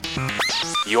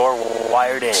You're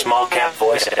wired in.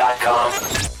 SmallCapVoice.com.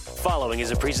 Following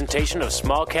is a presentation of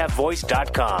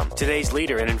SmallCapVoice.com, today's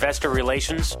leader in investor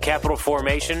relations, capital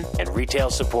formation, and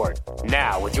retail support.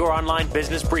 Now, with your online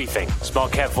business briefing,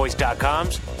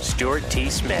 SmallCapVoice.com's Stuart T.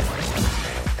 Smith.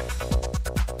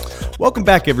 Welcome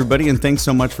back, everybody, and thanks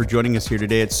so much for joining us here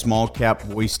today at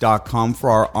SmallCapVoice.com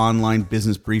for our online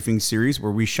business briefing series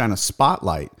where we shine a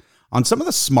spotlight on some of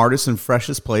the smartest and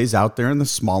freshest plays out there in the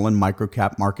small and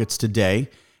micro-cap markets today.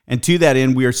 And to that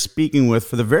end, we are speaking with,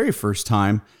 for the very first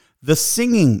time, the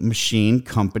Singing Machine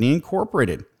Company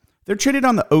Incorporated. They're traded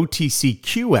on the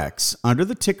OTCQX under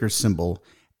the ticker symbol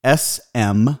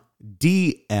SMDM.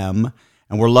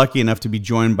 And we're lucky enough to be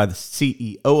joined by the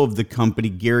CEO of the company,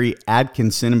 Gary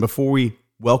Atkinson. And before we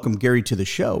welcome Gary to the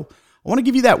show, I want to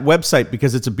give you that website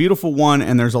because it's a beautiful one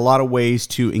and there's a lot of ways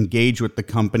to engage with the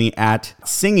company at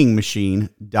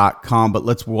singingmachine.com. But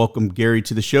let's welcome Gary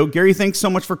to the show. Gary, thanks so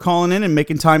much for calling in and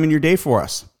making time in your day for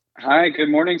us. Hi, good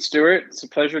morning, Stuart. It's a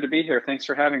pleasure to be here. Thanks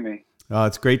for having me.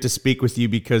 It's great to speak with you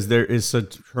because there is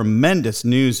such tremendous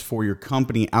news for your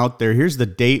company out there. Here's the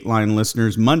dateline,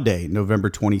 listeners. Monday,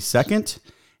 November 22nd.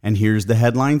 And here's the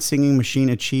headline. Singing Machine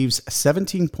achieves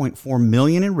 $17.4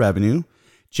 million in revenue,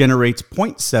 generates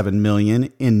 $0.7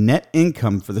 million in net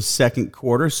income for the second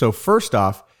quarter. So first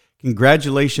off,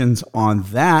 congratulations on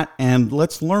that. And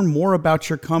let's learn more about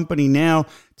your company now.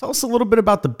 Tell us a little bit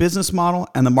about the business model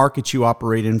and the markets you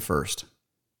operate in first.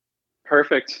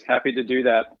 Perfect. Happy to do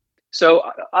that. So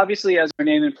obviously, as our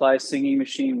name implies, Singing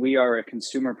Machine, we are a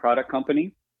consumer product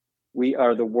company. We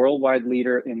are the worldwide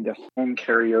leader in the home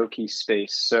karaoke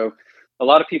space. So a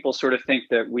lot of people sort of think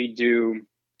that we do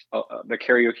the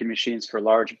karaoke machines for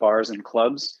large bars and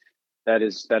clubs. That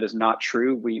is not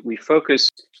true. We focus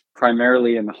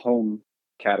primarily in the home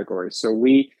category. So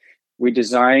we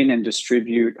design and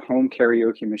distribute home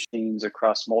karaoke machines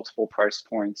across multiple price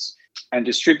points and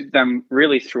distribute them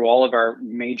really through all of our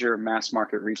major mass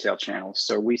market retail channels.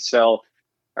 So we sell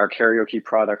our karaoke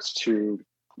products to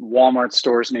Walmart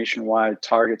stores nationwide,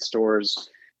 Target stores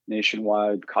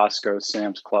nationwide, Costco,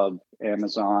 Sam's Club,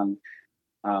 Amazon,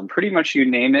 pretty much you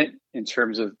name it in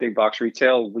terms of big box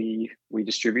retail, we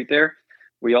distribute there.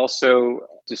 We also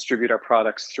distribute our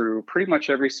products through pretty much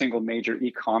every single major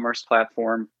e-commerce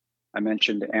platform. I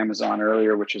mentioned Amazon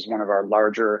earlier, which is one of our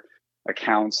larger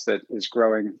accounts that is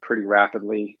growing pretty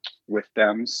rapidly with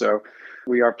them. So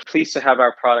we are pleased to have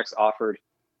our products offered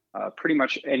pretty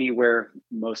much anywhere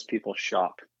most people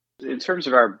shop. In terms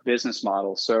of our business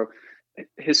model, so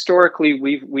historically,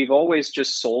 we've always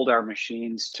just sold our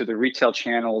machines to the retail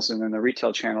channels, and then the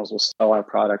retail channels will sell our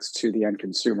products to the end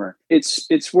consumer.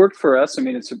 It's worked for us. I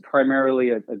mean, it's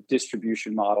primarily a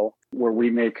distribution model where we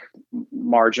make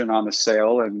margin on the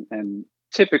sale, and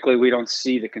typically we don't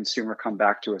see the consumer come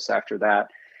back to us after that.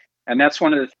 And that's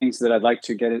one of the things that I'd like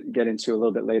to get into a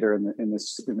little bit later in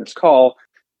this call.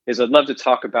 Is I'd love to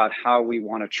talk about how we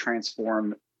want to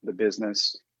transform the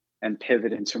business and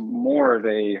pivot into more of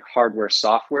a hardware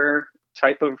software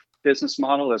type of business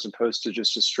model as opposed to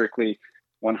just a strictly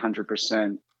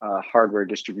 100% hardware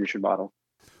distribution model.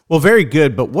 Well, very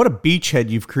good. But what a beachhead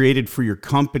you've created for your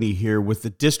company here with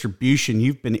the distribution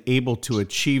you've been able to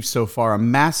achieve so far, a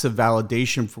massive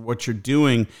validation for what you're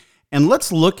doing. And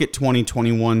let's look at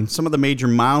 2021, some of the major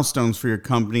milestones for your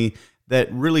company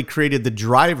that really created the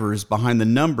drivers behind the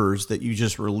numbers that you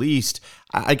just released.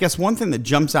 I guess one thing that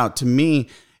jumps out to me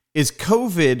is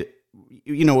COVID.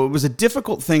 You know, it was a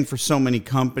difficult thing for so many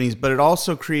companies, but it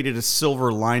also created a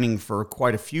silver lining for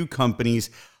quite a few companies.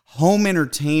 Home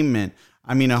entertainment.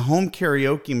 I mean, a home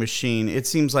karaoke machine, it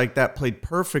seems like that played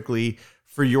perfectly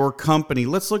for your company.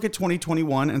 Let's look at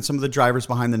 2021 and some of the drivers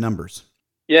behind the numbers.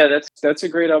 Yeah, that's a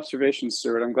great observation,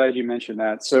 Stuart. I'm glad you mentioned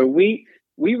that. So we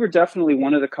were definitely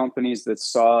one of the companies that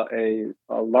saw a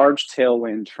large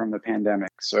tailwind from the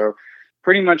pandemic. So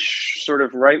pretty much sort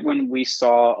of right when we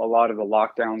saw a lot of the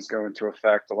lockdowns go into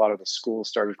effect, a lot of the schools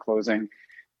started closing,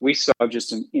 we saw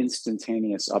just an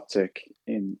instantaneous uptick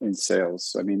in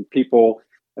sales. I mean, people,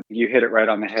 you hit it right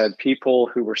on the head.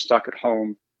 People who were stuck at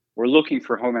home were looking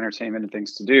for home entertainment and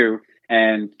things to do.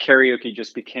 And karaoke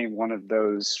just became one of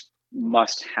those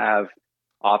must-have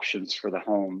options for the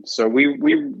home. So we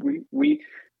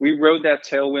rode that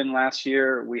tailwind last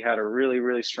year. We had a really,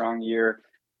 really strong year.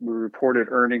 We reported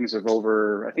earnings of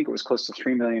over, I think it was close to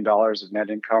 $3 million of net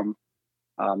income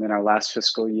in our last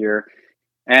fiscal year.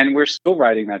 And we're still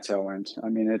riding that tailwind. I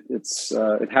mean,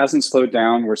 it hasn't slowed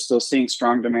down. We're still seeing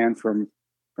strong demand from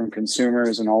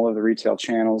consumers and all of the retail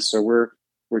channels. So we're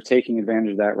taking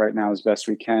advantage of that right now as best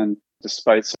we can,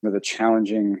 despite some of the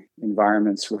challenging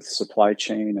environments with supply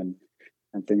chain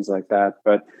and things like that.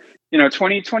 But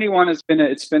 2021 it's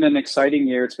been an exciting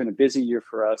year. It's been a busy year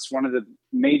for us. One of the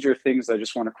major things I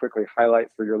just want to quickly highlight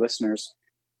for your listeners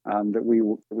that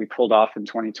we pulled off in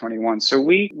 2021. So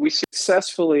we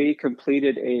successfully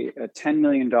completed a $10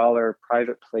 million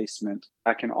private placement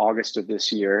back in August of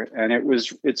this year, and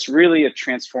it's really a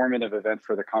transformative event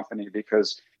for the company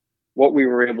because what we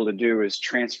were able to do is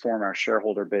transform our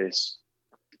shareholder base.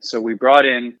 So we brought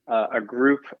in a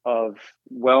group of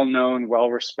well-known,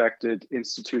 well-respected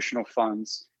institutional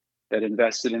funds that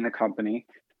invested in the company.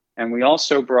 And we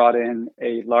also brought in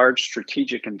a large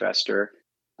strategic investor,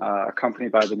 a company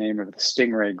by the name of the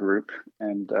Stingray Group.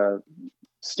 And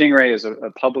Stingray is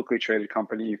a publicly traded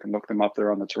company. You can look them up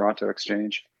there on the Toronto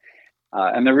Exchange.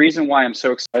 And the reason why I'm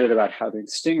so excited about having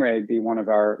Stingray be one of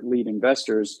our lead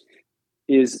investors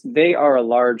is they are a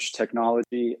large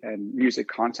technology and music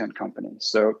content company.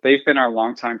 So they've been our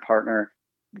longtime partner.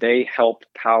 They help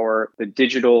power the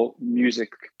digital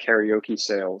music karaoke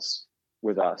sales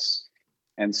with us.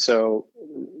 And so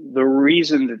the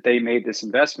reason that they made this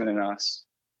investment in us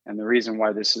and the reason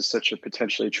why this is such a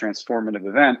potentially transformative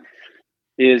event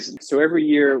is so every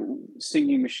year,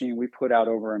 Singing Machine, we put out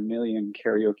over 1 million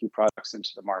karaoke products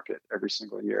into the market every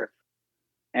single year.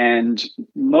 And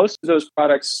most of those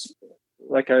products,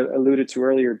 like I alluded to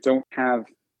earlier, don't have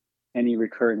any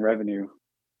recurring revenue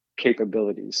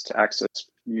capabilities to access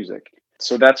music.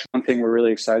 So that's one thing we're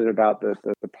really excited about, the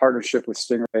partnership with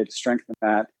Stingray to strengthen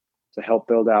that, to help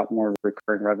build out more of a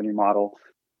recurring revenue model.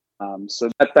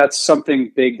 So that's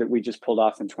something big that we just pulled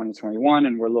off in 2021,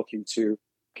 and we're looking to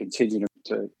continue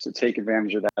to take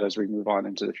advantage of that as we move on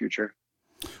into the future.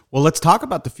 Well, let's talk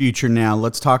about the future now.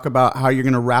 Let's talk about how you're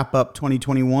going to wrap up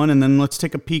 2021, and then let's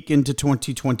take a peek into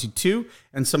 2022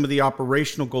 and some of the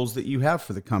operational goals that you have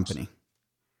for the company.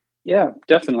 Yeah,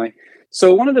 definitely.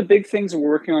 So one of the big things we're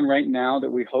working on right now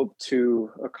that we hope to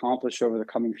accomplish over the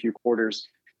coming few quarters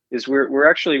is we're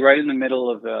actually right in the middle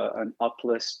of an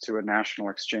uplist to a national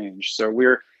exchange. So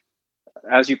we're,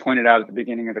 as you pointed out at the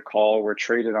beginning of the call, we're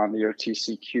traded on the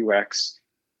OTCQX.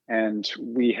 And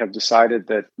we have decided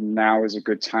that now is a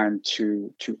good time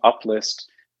to uplist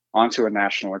onto a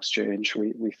national exchange.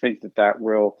 We think that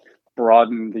will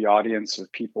broaden the audience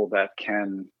of people that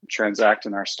can transact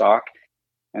in our stock.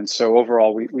 And so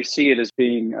overall, we see it as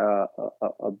being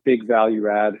a big value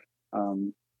add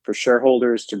for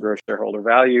shareholders to grow shareholder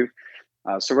value.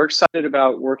 So we're excited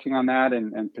about working on that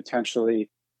and potentially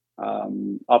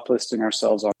uplisting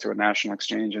ourselves onto a national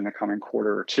exchange in the coming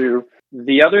quarter or two.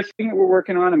 The other thing that we're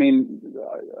working on,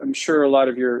 I'm sure a lot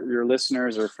of your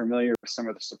listeners are familiar with some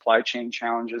of the supply chain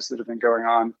challenges that have been going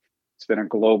on. It's been a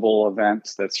global event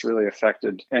that's really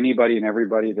affected anybody and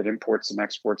everybody that imports and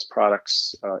exports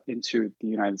products into the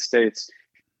United States.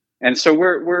 And so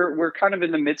we're kind of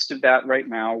in the midst of that right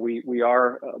now. We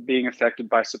are being affected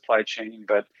by supply chain,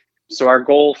 but so our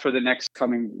goal for the next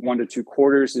coming 1 to 2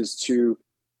 quarters is to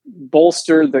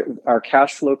bolster our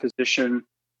cash flow position,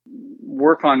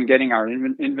 work on getting our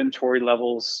inventory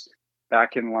levels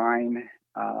back in line,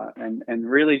 and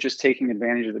really just taking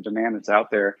advantage of the demand that's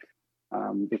out there,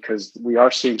 because we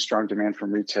are seeing strong demand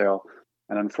from retail.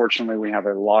 And unfortunately, we have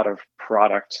a lot of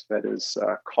product that is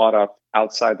caught up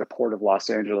outside the port of Los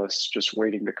Angeles, just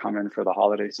waiting to come in for the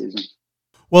holiday season.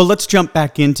 Well, let's jump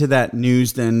back into that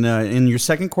news then. In your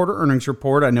second quarter earnings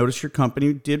report, I noticed your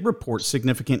company did report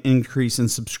significant increase in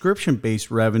subscription-based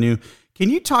revenue. Can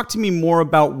you talk to me more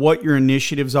about what your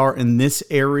initiatives are in this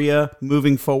area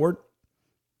moving forward?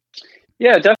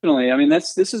 Yeah, definitely.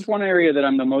 This is one area that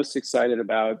I'm the most excited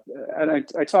about. And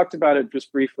I talked about it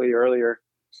just briefly earlier.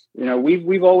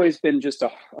 We've always been just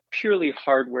a purely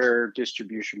hardware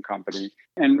distribution company,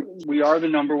 and we are the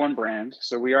number one brand.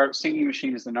 So Singing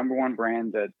Machine is the number one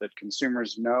brand that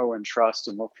consumers know and trust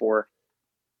and look for.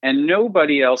 And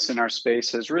nobody else in our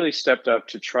space has really stepped up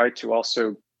to try to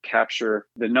also capture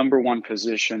the number one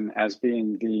position as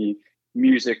being the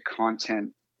music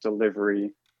content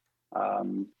delivery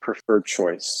preferred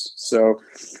choice. So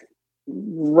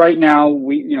right now,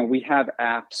 we have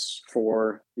apps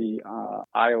for the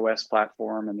iOS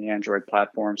platform and the Android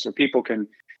platform. So people can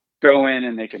go in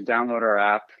and they can download our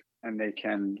app and they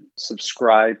can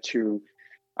subscribe to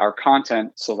our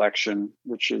content selection,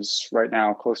 which is right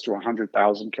now close to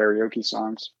 100,000 karaoke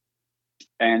songs.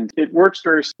 And it works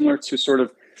very similar to sort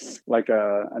of like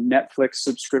a Netflix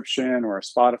subscription or a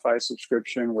Spotify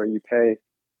subscription, where you pay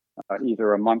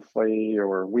either a monthly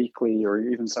or weekly or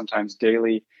even sometimes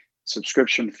daily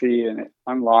subscription fee, and it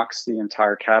unlocks the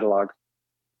entire catalog.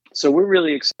 So we're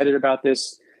really excited about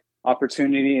this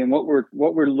opportunity, and what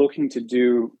we're looking to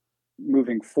do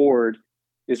moving forward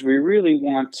is we really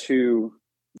want to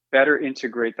better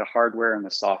integrate the hardware and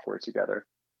the software together.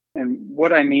 And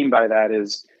what I mean by that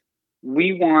is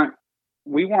we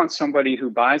want somebody who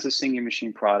buys a singing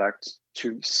machine product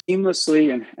to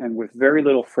seamlessly and with very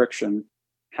little friction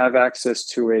have access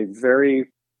to a very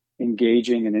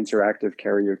engaging and interactive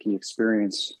karaoke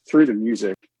experience through the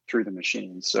music, through the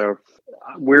machine. So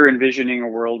we're envisioning a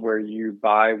world where you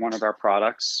buy one of our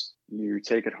products, you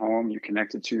take it home, you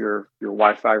connect it to your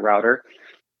Wi-Fi router,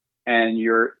 and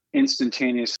you're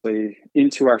instantaneously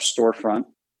into our storefront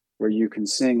where you can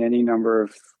sing any number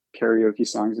of karaoke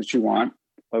songs that you want,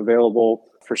 available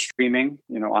for streaming,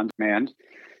 on demand.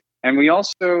 And we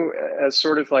also, as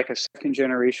sort of like a second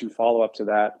generation follow-up to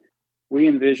that, we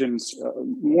envision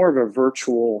more of a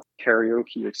virtual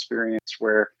karaoke experience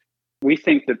where we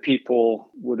think that people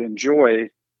would enjoy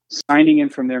signing in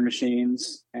from their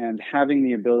machines and having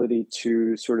the ability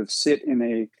to sort of sit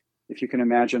in if you can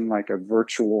imagine like a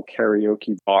virtual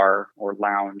karaoke bar or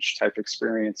lounge type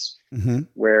experience,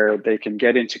 where they can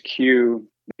get into queue,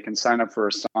 they can sign up for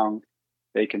a song,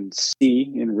 they can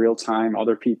see in real time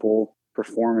other people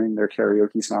performing their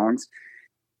karaoke songs.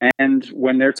 And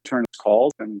when their turn is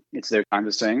called and it's their time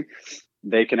to sing,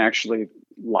 they can actually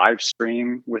live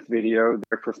stream with video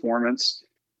their performance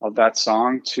of that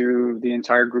song to the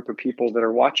entire group of people that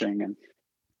are watching. And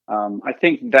I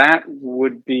think that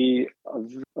would be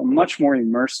a much more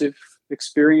immersive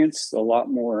experience, a lot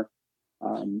more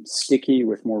sticky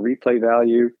with more replay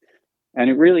value. And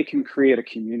it really can create a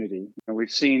community. We've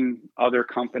seen other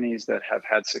companies that have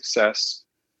had success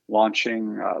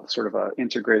launching sort of an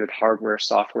integrated hardware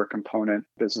software component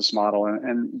business model.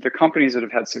 And the companies that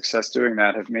have had success doing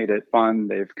that have made it fun.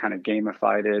 They've kind of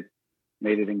gamified it,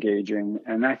 made it engaging.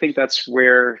 And I think that's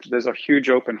where there's a huge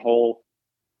open hole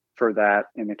for that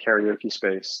in the karaoke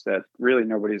space that really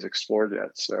nobody's explored yet.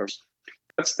 So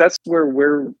that's where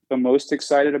we're the most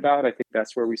excited about. I think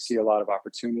that's where we see a lot of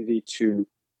opportunity to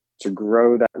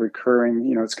grow that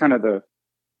recurring, it's kind of the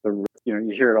you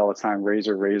hear it all the time,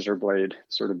 razor blade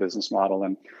sort of business model.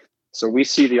 And so we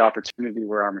see the opportunity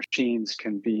where our machines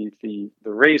can be the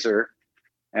razor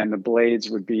and the blades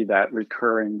would be that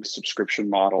recurring subscription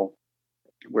model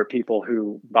where people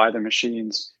who buy the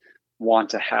machines want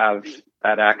to have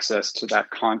that access to that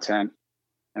content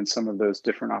and some of those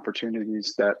different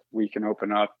opportunities that we can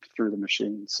open up through the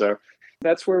machine. So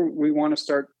that's where we want to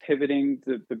start pivoting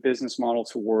the business model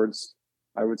towards.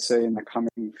 I would say in the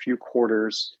coming few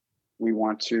quarters, we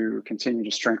want to continue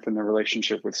to strengthen the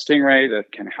relationship with Stingray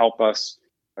that can help us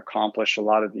accomplish a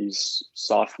lot of these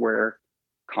software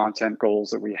content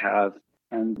goals that we have.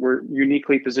 And we're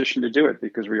uniquely positioned to do it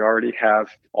because we already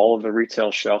have all of the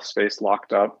retail shelf space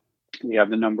locked up. We have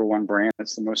the number one brand.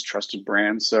 It's the most trusted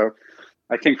brand. So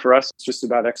I think for us, it's just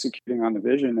about executing on the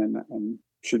vision and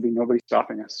should be nobody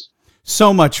stopping us.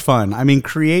 So much fun. I mean,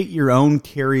 create your own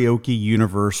karaoke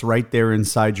universe right there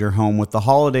inside your home. With the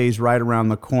holidays right around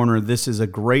the corner, this is a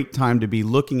great time to be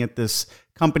looking at this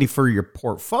company for your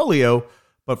portfolio,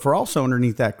 but for also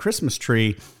underneath that Christmas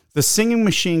tree. The Singing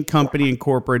Machine Company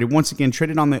Incorporated, once again,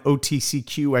 traded on the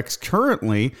OTCQX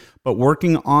currently, but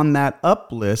working on that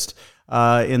uplist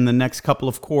in the next couple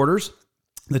of quarters.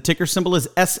 The ticker symbol is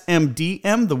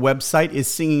SMDM. The website is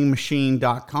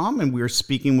singingmachine.com, and we are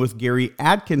speaking with Gary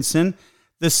Atkinson,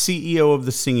 the CEO of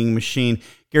the Singing Machine.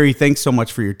 Gary, thanks so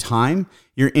much for your time,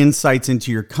 your insights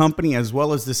into your company, as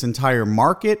well as this entire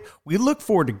market. We look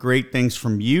forward to great things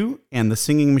from you and the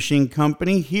Singing Machine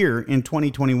Company here in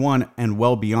 2021 and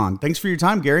well beyond. Thanks for your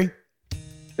time, Gary.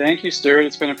 Thank you, Stuart.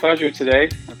 It's been a pleasure today.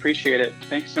 I appreciate it.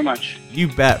 Thanks so much. You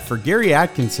bet. For Gary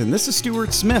Atkinson, this is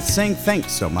Stuart Smith saying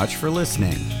thanks so much for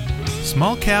listening.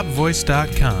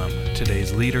 SmallCapVoice.com,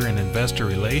 today's leader in investor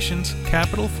relations,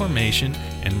 capital formation,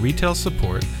 and retail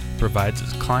support, provides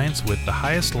its clients with the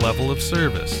highest level of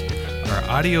service. Our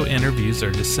audio interviews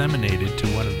are disseminated to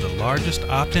one of the largest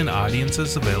opt-in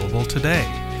audiences available today.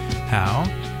 How?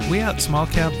 We at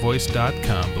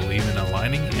SmallCapVoice.com believe in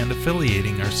aligning and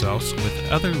affiliating ourselves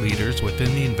with other leaders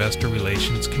within the investor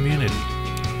relations community.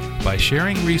 By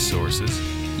sharing resources,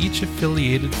 each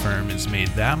affiliated firm is made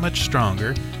that much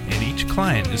stronger and each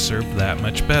client is served that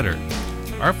much better.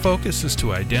 Our focus is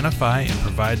to identify and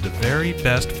provide the very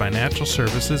best financial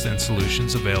services and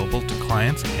solutions available to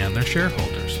clients and their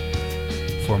shareholders.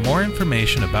 For more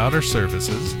information about our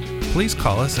services, please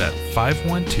call us at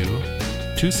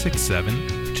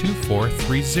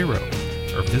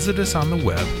 512-267-2430 or visit us on the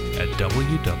web at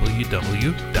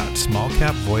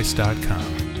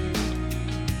www.smallcapvoice.com.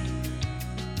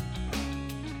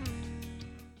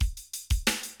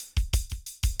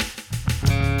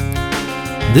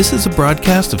 This is a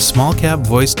broadcast of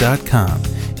SmallCapVoice.com,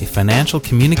 a financial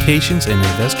communications and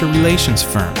investor relations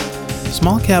firm.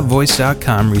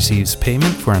 SmallCapVoice.com receives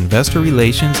payment for investor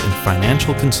relations and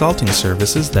financial consulting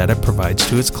services that it provides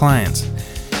to its clients.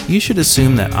 You should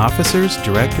assume that officers,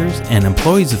 directors, and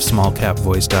employees of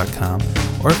SmallCapVoice.com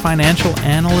or financial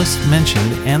analysts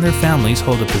mentioned and their families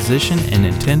hold a position and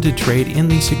intend to trade in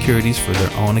these securities for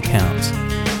their own accounts.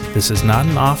 This is not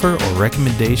an offer or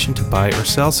recommendation to buy or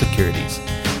sell securities.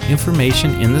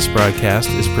 Information in this broadcast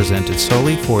is presented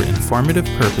solely for informative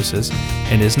purposes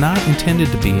and is not intended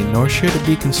to be, nor should it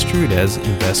be construed as,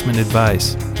 investment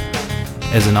advice.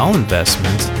 As in all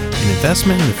investments, an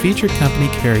investment in the featured company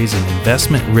carries an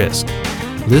investment risk.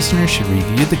 Listeners should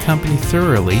review the company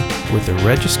thoroughly with a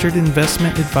registered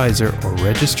investment advisor or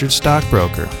registered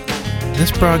stockbroker.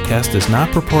 This broadcast does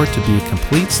not purport to be a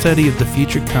complete study of the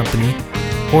featured company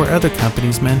or other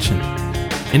companies mentioned.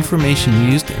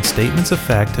 Information used and statements of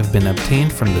fact have been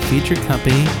obtained from the featured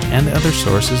company and other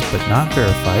sources but not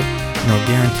verified nor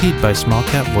guaranteed by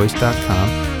SmallCapVoice.com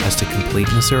as to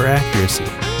completeness or accuracy.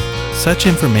 Such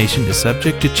information is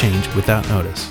subject to change without notice.